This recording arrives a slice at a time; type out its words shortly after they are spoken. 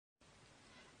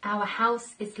Our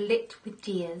house is lit with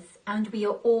diyas and we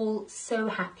are all so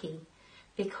happy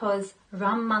because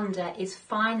Ram Mandir is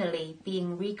finally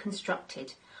being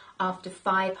reconstructed after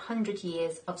 500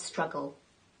 years of struggle.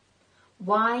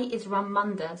 Why is Ram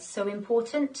Mandir so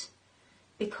important?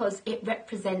 Because it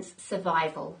represents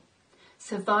survival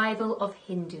of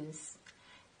Hindus,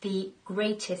 the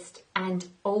greatest and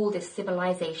oldest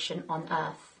civilization on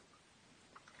earth.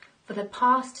 For the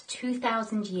past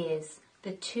 2,000 years,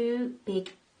 the two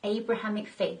big Abrahamic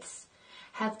faiths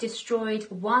have destroyed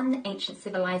one ancient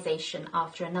civilization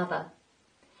after another.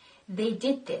 They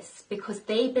did this because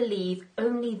they believe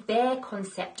only their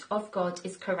concept of God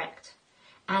is correct,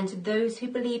 and those who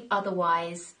believe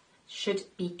otherwise should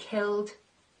be killed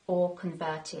or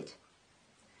converted.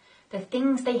 The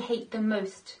things they hate the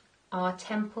most are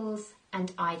temples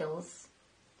and idols.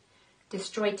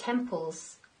 Destroy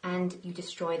temples and you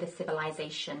destroy the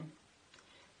civilization.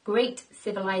 Great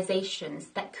civilizations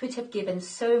that could have given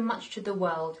so much to the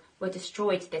world were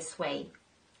destroyed this way.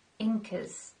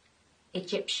 Incas,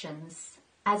 Egyptians,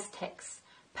 Aztecs,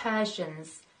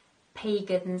 Persians,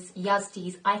 pagans,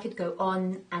 Yazdis, I could go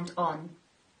on and on.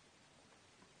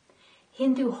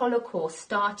 Hindu Holocaust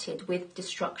started with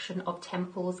destruction of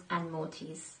temples and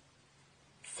murtis.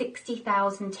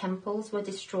 60,000 temples were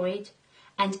destroyed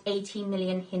and 80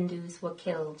 million Hindus were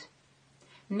killed.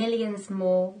 Millions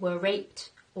more were raped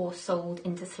or sold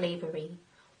into slavery,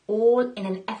 all in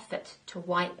an effort to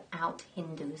wipe out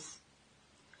Hindus.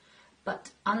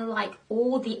 But unlike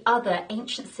all the other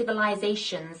ancient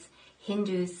civilizations,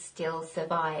 Hindus still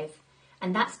survive.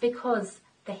 And that's because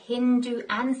the Hindu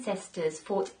ancestors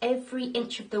fought every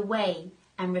inch of the way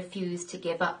and refused to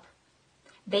give up.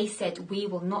 They said, we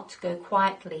will not go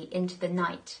quietly into the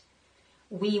night.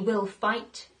 We will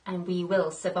fight and we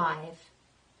will survive.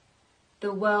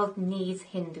 The world needs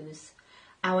Hindus.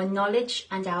 Our knowledge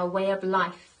and our way of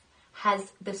life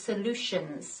has the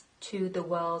solutions to the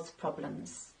world's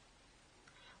problems.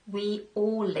 We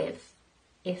all live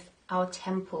if our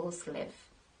temples live.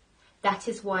 That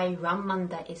is why Ram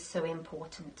Mandir is so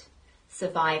important.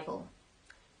 Survival.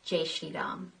 Jay Shri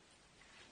Ram.